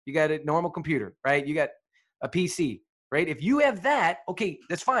 right? You got a normal computer, right? You got a PC, right? If you have that, okay,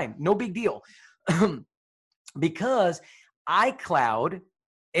 that's fine. No big deal. Because iCloud,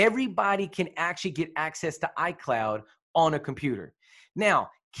 everybody can actually get access to iCloud on a computer. Now,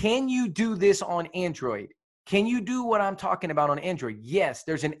 can you do this on Android? Can you do what I'm talking about on Android? Yes,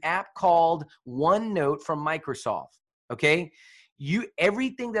 there's an app called OneNote from Microsoft, okay?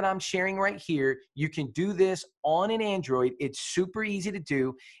 Everything that I'm sharing right here, you can do this on an Android. It's super easy to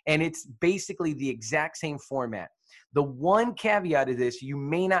do, and it's basically the exact same format. The one caveat of this, you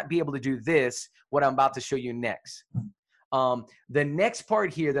may not be able to do this, what I'm about to show you next. The next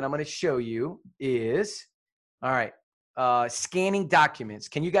part here that I'm going to show you is, all right, scanning documents.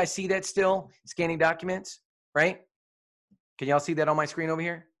 Can you guys see that still? Scanning documents, right? Can y'all see that on my screen over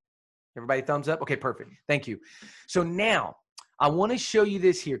here? Everybody thumbs up? Okay, perfect. Thank you. So now I want to show you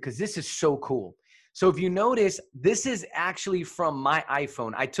this here because this is so cool. So if you notice, this is actually from my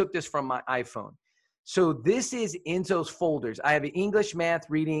iPhone. I took this from my iPhone. So this is Enzo's folders. I have an English, math,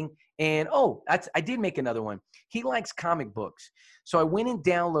 reading, and I did make another one. He likes comic books. So I went and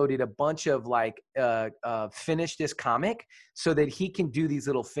downloaded a bunch of finish this comic so that he can do these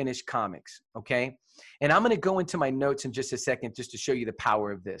little finished comics, okay? And I'm going to go into my notes in just a second just to show you the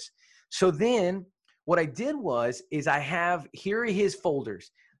power of this. So then what I did here are his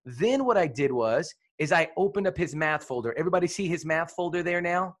folders. Then what I did is I opened up his math folder. Everybody see his math folder there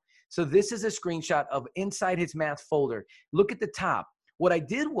now? So this is a screenshot of inside his math folder. Look at the top. What I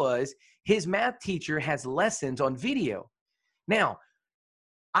did was his math teacher has lessons on video. Now,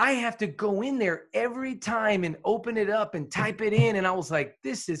 I have to go in there every time and open it up and type it in. And I was like,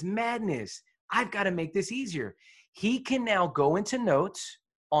 this is madness. I've got to make this easier. He can now go into notes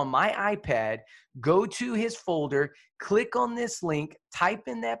on my iPad, go to his folder, click on this link, type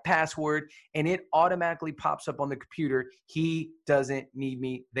in that password, and it automatically pops up on the computer. He doesn't need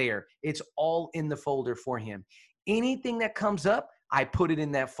me there. It's all in the folder for him. Anything that comes up, I put it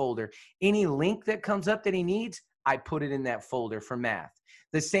in that folder. Any link that comes up that he needs, I put it in that folder for math.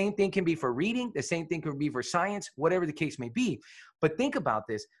 The same thing can be for reading. The same thing can be for science, whatever the case may be. But think about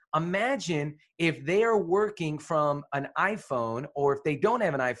this. Imagine if they are working from an iPhone, or if they don't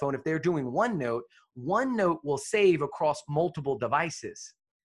have an iPhone, if they're doing OneNote, OneNote will save across multiple devices.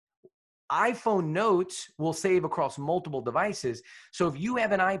 iPhone notes will save across multiple devices. So if you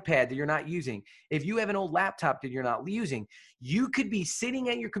have an iPad that you're not using, if you have an old laptop that you're not using, you could be sitting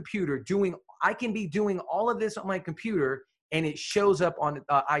at your computer I can be doing all of this on my computer, and it shows up on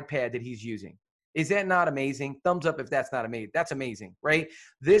the iPad that he's using. Is that not amazing? Thumbs up if that's not amazing. That's amazing, right?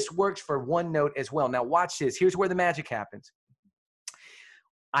 This works for OneNote as well. Now watch this. Here's where the magic happens.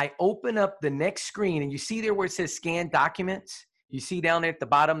 I open up the next screen, and you see there where it says scan documents. You see down there at the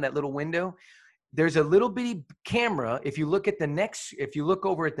bottom, that little window. There's a little bitty camera. If you look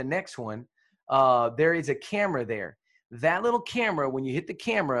over at the next one, there is a camera there. That little camera, when you hit the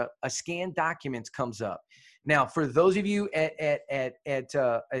camera, a scan documents comes up. Now, for those of you at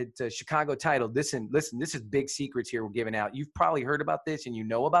Chicago Title, listen, this is big secrets here we're giving out. You've probably heard about this, and you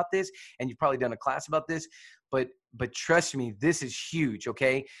know about this, and you've probably done a class about this, but trust me, this is huge,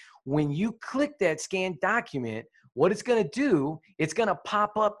 okay? When you click that scan document, what it's going to do, it's going to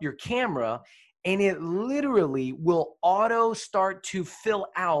pop up your camera, and it literally will auto start to fill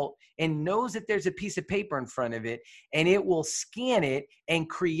out and knows that there's a piece of paper in front of it, and it will scan it and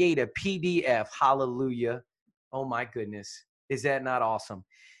create a PDF. Hallelujah. Oh my goodness. Is that not awesome?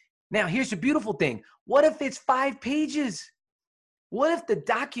 Now, here's the beautiful thing. What if it's 5 pages? What if the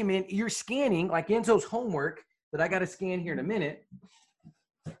document you're scanning, like Enzo's homework that I got to scan here in a minute,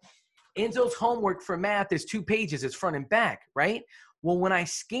 Enzo's homework for math is 2 pages. It's front and back, right? Well, when I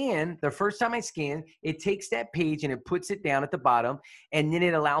scan, the first time I scan, it takes that page and it puts it down at the bottom, and then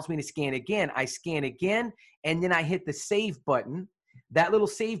it allows me to scan again. I scan again, and then I hit the save button. That little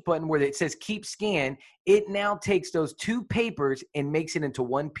save button where it says keep scan, it now takes those 2 papers and makes it into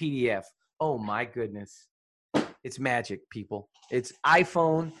 1 PDF. Oh my goodness. It's magic, people. It's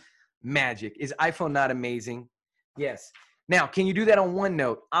iPhone magic. Is iPhone not amazing? Yes. Now, can you do that on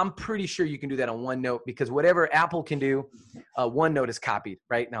OneNote? I'm pretty sure you can do that on OneNote because whatever Apple can do, OneNote is copied,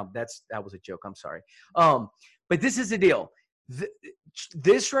 right? Now, that was a joke. I'm sorry. But this is the deal.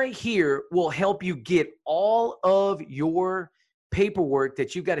 This right here will help you get all of your paperwork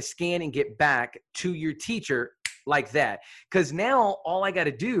that you've got to scan and get back to your teacher like that. Because now all I got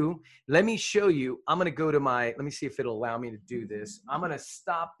to do, let me show you. I'm going to go to let me see if it'll allow me to do this. I'm going to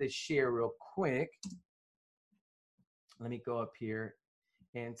stop the share real quick. Let me go up here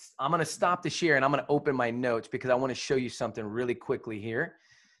and I'm going to stop the share and I'm going to open my notes because I want to show you something really quickly here.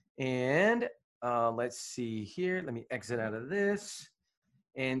 And let's see here. Let me exit out of this.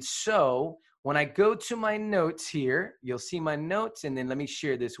 And so when I go to my notes here, you'll see my notes, and then let me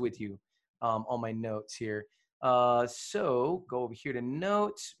share this with you on my notes here. So go over here to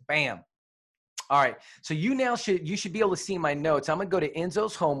notes, bam. All right. So you should be able to see my notes. I'm going to go to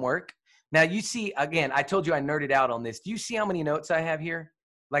Enzo's homework. Now you see, again, I told you I nerded out on this. Do you see how many notes I have here?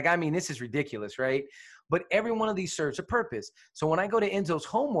 Like, I mean, this is ridiculous, right? But every one of these serves a purpose. So when I go to Enzo's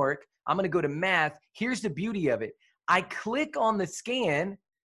homework, I'm going to go to math. Here's the beauty of it. I click on the scan.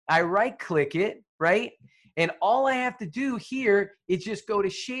 I right click it, right? And all I have to do here is just go to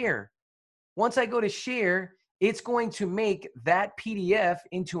share. Once I go to share, it's going to make that PDF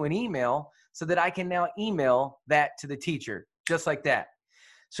into an email so that I can now email that to the teacher, just like that.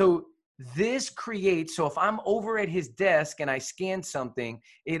 So this creates, so if I'm over at his desk and I scan something,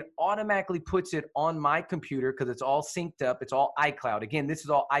 it automatically puts it on my computer because it's all synced up. It's all iCloud. Again, this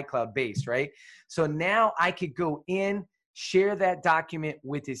is all iCloud based, right? So now I could go in, share that document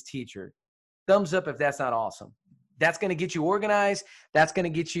with his teacher. Thumbs up if that's not awesome. That's going to get you organized. That's going to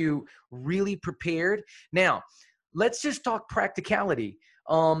get you really prepared. Now, let's just talk practicality.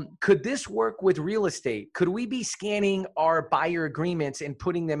 Could this work with real estate? Could we be scanning our buyer agreements and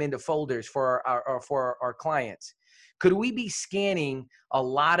putting them into folders for our clients? Could we be scanning a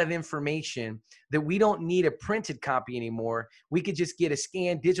lot of information that we don't need a printed copy anymore? We could just get a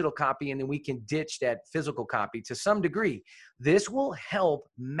scanned digital copy and then we can ditch that physical copy to some degree. This will help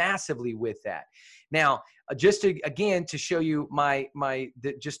massively with that. Now, just to show you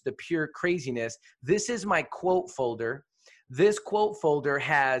just the pure craziness, this is my quote folder. This quote folder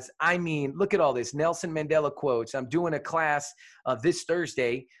has, I mean, look at all this, Nelson Mandela quotes. I'm doing a class this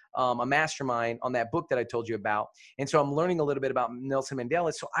Thursday, a mastermind on that book that I told you about. And so I'm learning a little bit about Nelson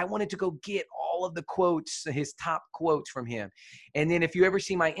Mandela. So I wanted to go get all of the quotes, his top quotes from him. And then if you ever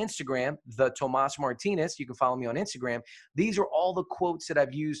see my Instagram, the Tomas Martinez, you can follow me on Instagram. These are all the quotes that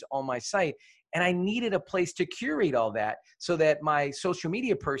I've used on my site. And I needed a place to curate all that so that my social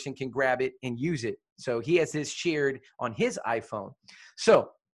media person can grab it and use it. So he has this shared on his iPhone.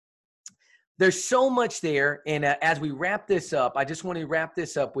 So there's so much there. And as we wrap this up, I just want to wrap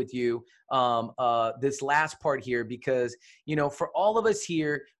this up with you, this last part here, because, you know, for all of us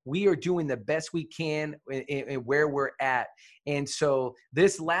here, we are doing the best we can in where we're at. And so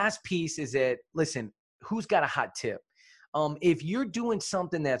this last piece is that, listen, who's got a hot tip? If you're doing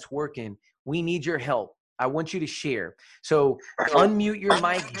something that's working, we need your help. I want you to share. So unmute your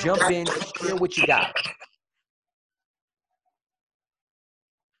mic, jump in, share what you got.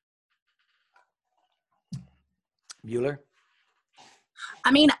 Bueller?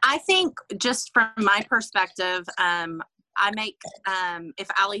 I mean, I think just from my perspective, I make, if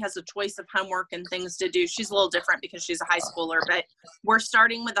Allie has a choice of homework and things to do, she's a little different because she's a high schooler, but we're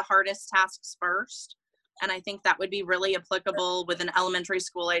starting with the hardest tasks first. And I think that would be really applicable with an elementary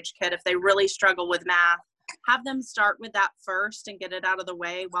school age kid. If they really struggle with math, have them start with that first and get it out of the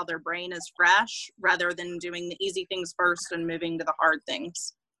way while their brain is fresh, rather than doing the easy things first and moving to the hard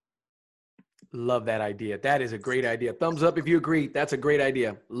things. Love that idea. That is a great idea. Thumbs up if you agree. That's a great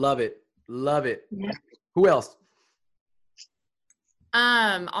idea. Love it. Love it. Yeah. Who else?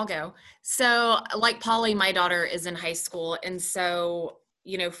 I'll go. So like Polly, my daughter is in high school. And so,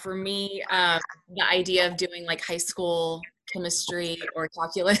 you know, for me, the idea of doing like high school chemistry or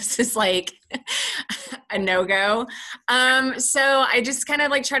calculus is like a no-go. So I just kind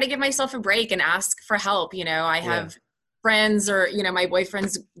of like try to give myself a break and ask for help. You know, I have friends or, you know, my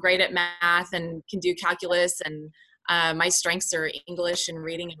boyfriend's great at math and can do calculus, and my strengths are English and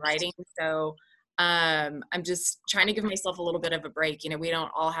reading and writing. So I'm just trying to give myself a little bit of a break. You know, we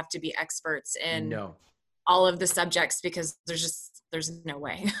don't all have to be experts in No. all of the subjects because there's no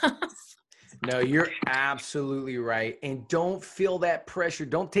way. No, you're absolutely right. And don't feel that pressure.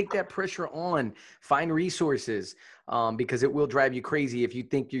 Don't take that pressure on. Find resources because it will drive you crazy if you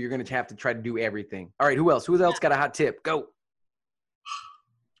think you're going to have to try to do everything. All right, who else? Who else got a hot tip? Go.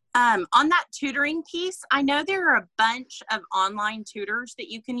 On that tutoring piece, I know there are a bunch of online tutors that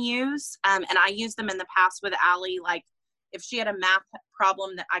you can use, and I used them in the past with Allie. Like if she had a math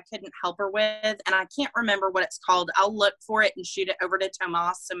problem that I couldn't help her with, and I can't remember what it's called, I'll look for it and shoot it over to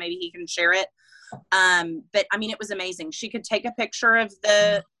Tomas so maybe he can share it. But I mean, it was amazing. She could take a picture of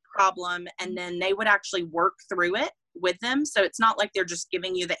the problem and then they would actually work through it with them. So it's not like they're just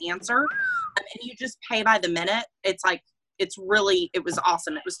giving you the answer, and you just pay by the minute. It's like, it was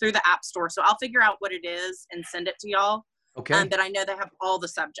awesome. It was through the App Store. So I'll figure out what it is and send it to y'all. Okay. But I know they have all the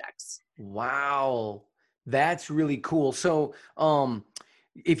subjects. Wow. That's really cool. So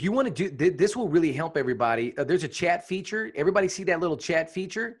if you want to do this will really help everybody. There's a chat feature. Everybody see that little chat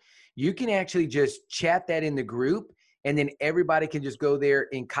feature? You can actually just chat that in the group, and then everybody can just go there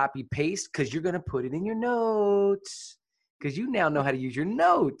and copy paste because you're going to put it in your notes because you now know how to use your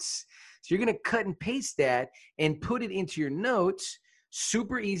notes. So you're going to cut and paste that and put it into your notes.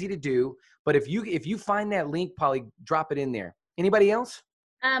 Super easy to do. But if you find that link, Polly, drop it in there. Anybody else?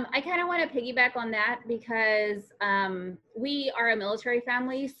 I kind of want to piggyback on that because we are a military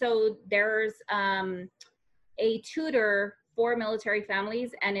family. So there's a tutor for military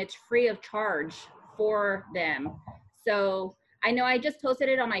families, and it's free of charge for them. So I know I just posted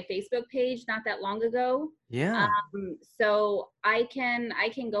it on my Facebook page not that long ago. Yeah. So I can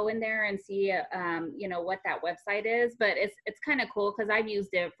go in there and see, you know, what that website is, but it's kind of cool because I've used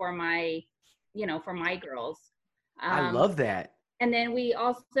it for my, you know, for my girls. I love that. And then we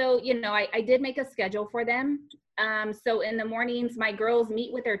also, you know, I did make a schedule for them. So in the mornings, my girls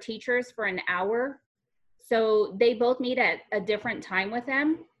meet with their teachers for an hour. So they both meet at a different time with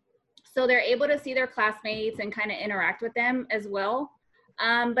them. So they're able to see their classmates and kind of interact with them as well.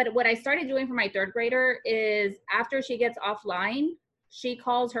 But what I started doing for my third grader is after she gets offline, she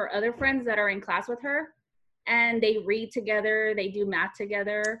calls her other friends that are in class with her, and they read together, they do math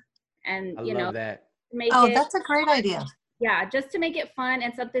together, and I you love know, that. make Oh, it, that's a great idea. yeah, just to make it fun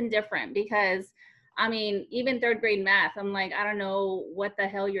and something different. Because I mean, even third grade math, I'm like, I don't know what the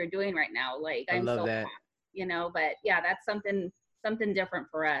hell you're doing right now. Like, I I'm love so that. lost, you know, but yeah, that's something different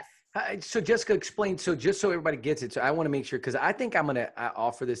for us. So Jessica, explain. So just so everybody gets it. So I want to make sure, because I think I'm going to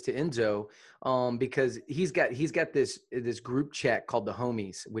offer this to Enzo because he's got this group chat called the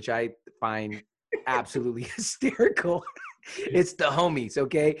Homies, which I find absolutely hysterical. It's the Homies.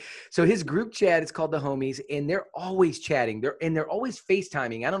 Okay. So his group chat is called the Homies, and they're always chatting. They're always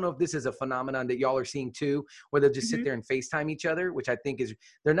FaceTiming. I don't know if this is a phenomenon that y'all are seeing too, where they'll just sit there and FaceTime each other, which I think is,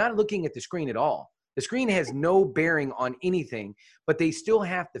 they're not looking at the screen at all. The screen has no bearing on anything, but they still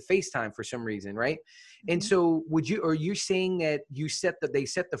have to FaceTime for some reason, right? And so are you saying that they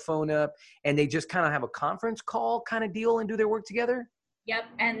set the phone up and they just kind of have a conference call kind of deal and do their work together? Yep.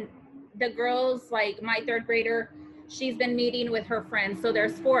 And the girls, like my third grader, she's been meeting with her friends. So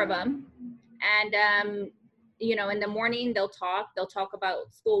there's 4 of them. And, you know, in the morning they'll talk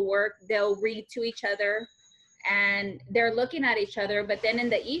about schoolwork. They'll read to each other and they're looking at each other. But then in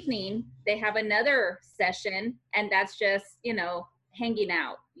the evening, they have another session, and that's just, you know, hanging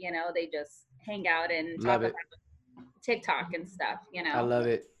out. You know, they just hang out and talk about TikTok and stuff, you know. I love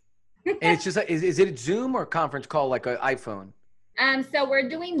it. And it's just like, is it a Zoom or a conference call like an iPhone? So we're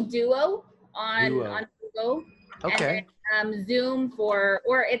doing Duo on Google. Okay. And then, Zoom or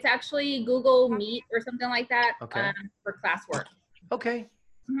it's actually Google Meet or something like that. Okay. For classwork. Okay.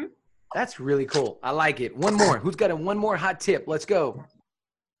 That's really cool. I like it. One more. Who's got one more hot tip? Let's go.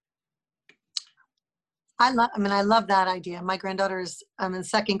 I love that idea. My granddaughter is in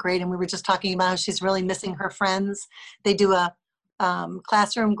 2nd grade, and we were just talking about how she's really missing her friends. They do a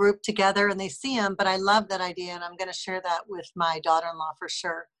classroom group together and they see them, but I love that idea, and I'm going to share that with my daughter-in-law for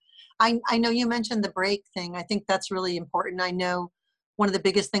sure. I know you mentioned the break thing. I think that's really important. I know one of the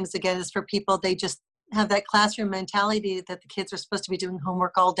biggest things, again, is for people, they just have that classroom mentality that the kids are supposed to be doing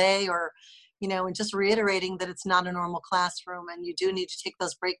homework all day, or, you know, and just reiterating that it's not a normal classroom and you do need to take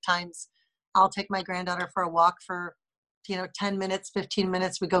those break times. I'll take my granddaughter for a walk for, you know, 10 minutes, 15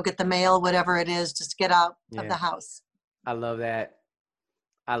 minutes. We go get the mail, whatever it is, just get out of the house. I love that.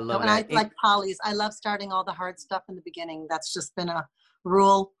 I love that. And like Polly's, I love starting all the hard stuff in the beginning. That's just been a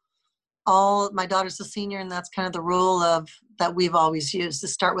rule my daughter's a senior, and that's kind of the rule that we've always used, to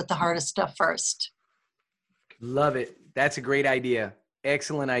start with the hardest stuff first. Love it. That's a great idea.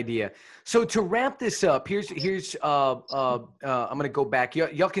 Excellent idea. So to wrap this up, here's I'm going to go back.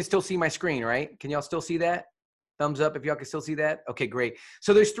 Y'all can still see my screen, right? Can y'all still see that? Thumbs up if y'all can still see that. Okay, great.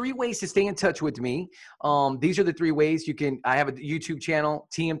 So there's 3 ways to stay in touch with me. These are the 3 ways I have a YouTube channel,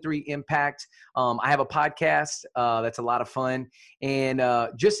 TM3 Impact. I have a podcast. That's a lot of fun. And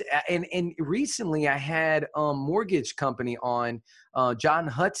and recently I had mortgage company on, John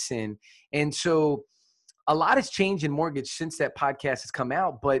Hudson. And so a lot has changed in mortgage since that podcast has come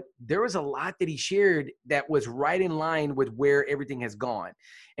out, but there was a lot that he shared that was right in line with where everything has gone.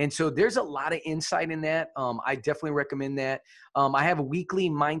 And so there's a lot of insight in that. I definitely recommend that. I have a weekly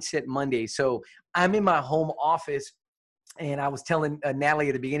Mindset Monday. So I'm in my home office, and I was telling Natalie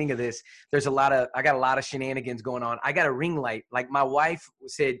at the beginning of this, I got a lot of shenanigans going on. I got a ring light. Like my wife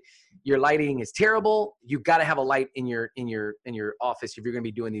said, your lighting is terrible. You've got to have a light in your office if you're going to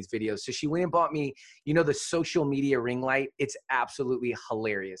be doing these videos. So she went and bought me, the social media ring light. It's absolutely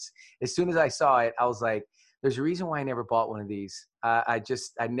hilarious. As soon as I saw it, I was like, there's a reason why I never bought one of these. I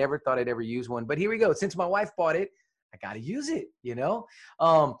never thought I'd ever use one, but here we go. Since my wife bought it, I got to use it,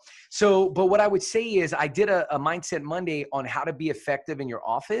 but what I would say is I did a Mindset Monday on how to be effective in your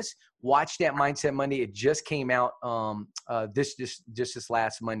office. Watch that Mindset Monday. It just came out this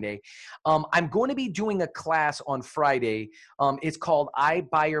last Monday. I'm going to be doing a class on Friday. It's called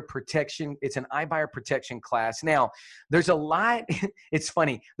iBuyer Protection. It's an iBuyer Protection class. Now, there's a lot. It's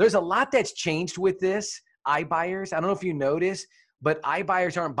funny. There's a lot that's changed with this iBuyers. I don't know if you noticed, but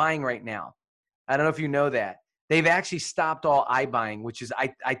iBuyers aren't buying right now. I don't know if you know that. They've actually stopped all iBuying, which is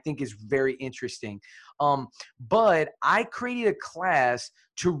I think is very interesting. But I created a class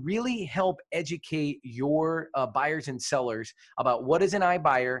to really help educate your buyers and sellers about what is an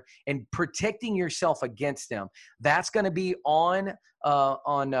iBuyer and protecting yourself against them. That's going to be on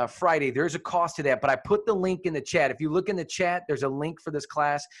Friday. There's a cost to that, but I put the link in the chat. If you look in the chat, there's a link for this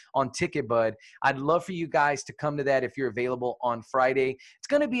class on TicketBud. I'd love for you guys to come to that if you're available on Friday. It's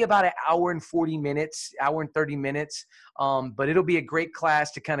going to be about an hour and 40 minutes, hour and 30 minutes. But it'll be a great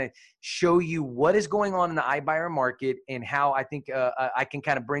class to kind of show you what is going on in the iBuyer market and how I think I can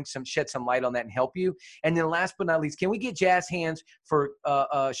kind of shed some light on that and help you. And then last but not least, can we get jazz hands for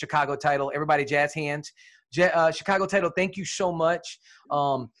Chicago Title? Everybody jazz hands. Chicago Title, thank you so much.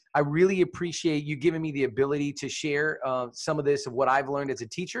 I really appreciate you giving me the ability to share some of this of what I've learned as a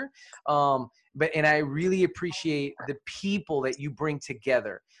teacher. And I really appreciate the people that you bring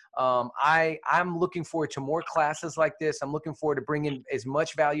together. I'm looking forward to more classes like this. I'm looking forward to bringing as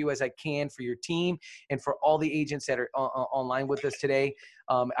much value as I can for your team and for all the agents that are online with us today.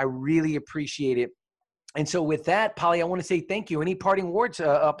 I really appreciate it. And so with that, Polly, I want to say thank you. Any parting words,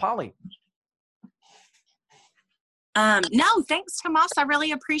 Polly? No, thanks, Tomas. I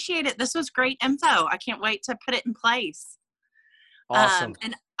really appreciate it. This was great info. I can't wait to put it in place. Awesome.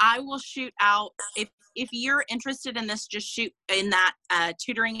 And I will shoot out, if you're interested in this, just shoot in that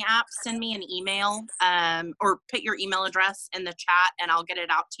tutoring app, send me an email or put your email address in the chat and I'll get it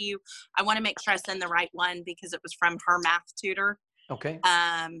out to you. I want to make sure I send the right one because it was from her math tutor. Okay.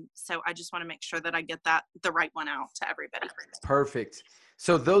 So I just want to make sure that I get the right one out to everybody. Perfect.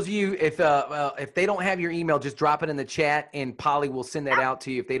 So those of you, if they don't have your email, just drop it in the chat and Polly will send that out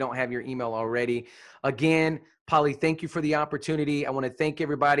to you if they don't have your email already. Again, Polly, thank you for the opportunity. I want to thank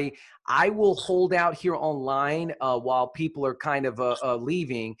everybody. I will hold out here online while people are kind of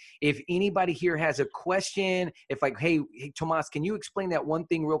leaving. If anybody here has a question, if like, hey, Tomas, can you explain that one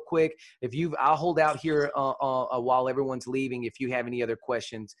thing real quick? I'll hold out here while everyone's leaving if you have any other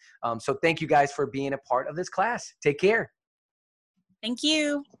questions. So thank you guys for being a part of this class. Take care. Thank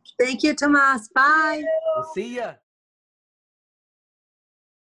you. Thank you, Tomas. Bye. We'll see ya.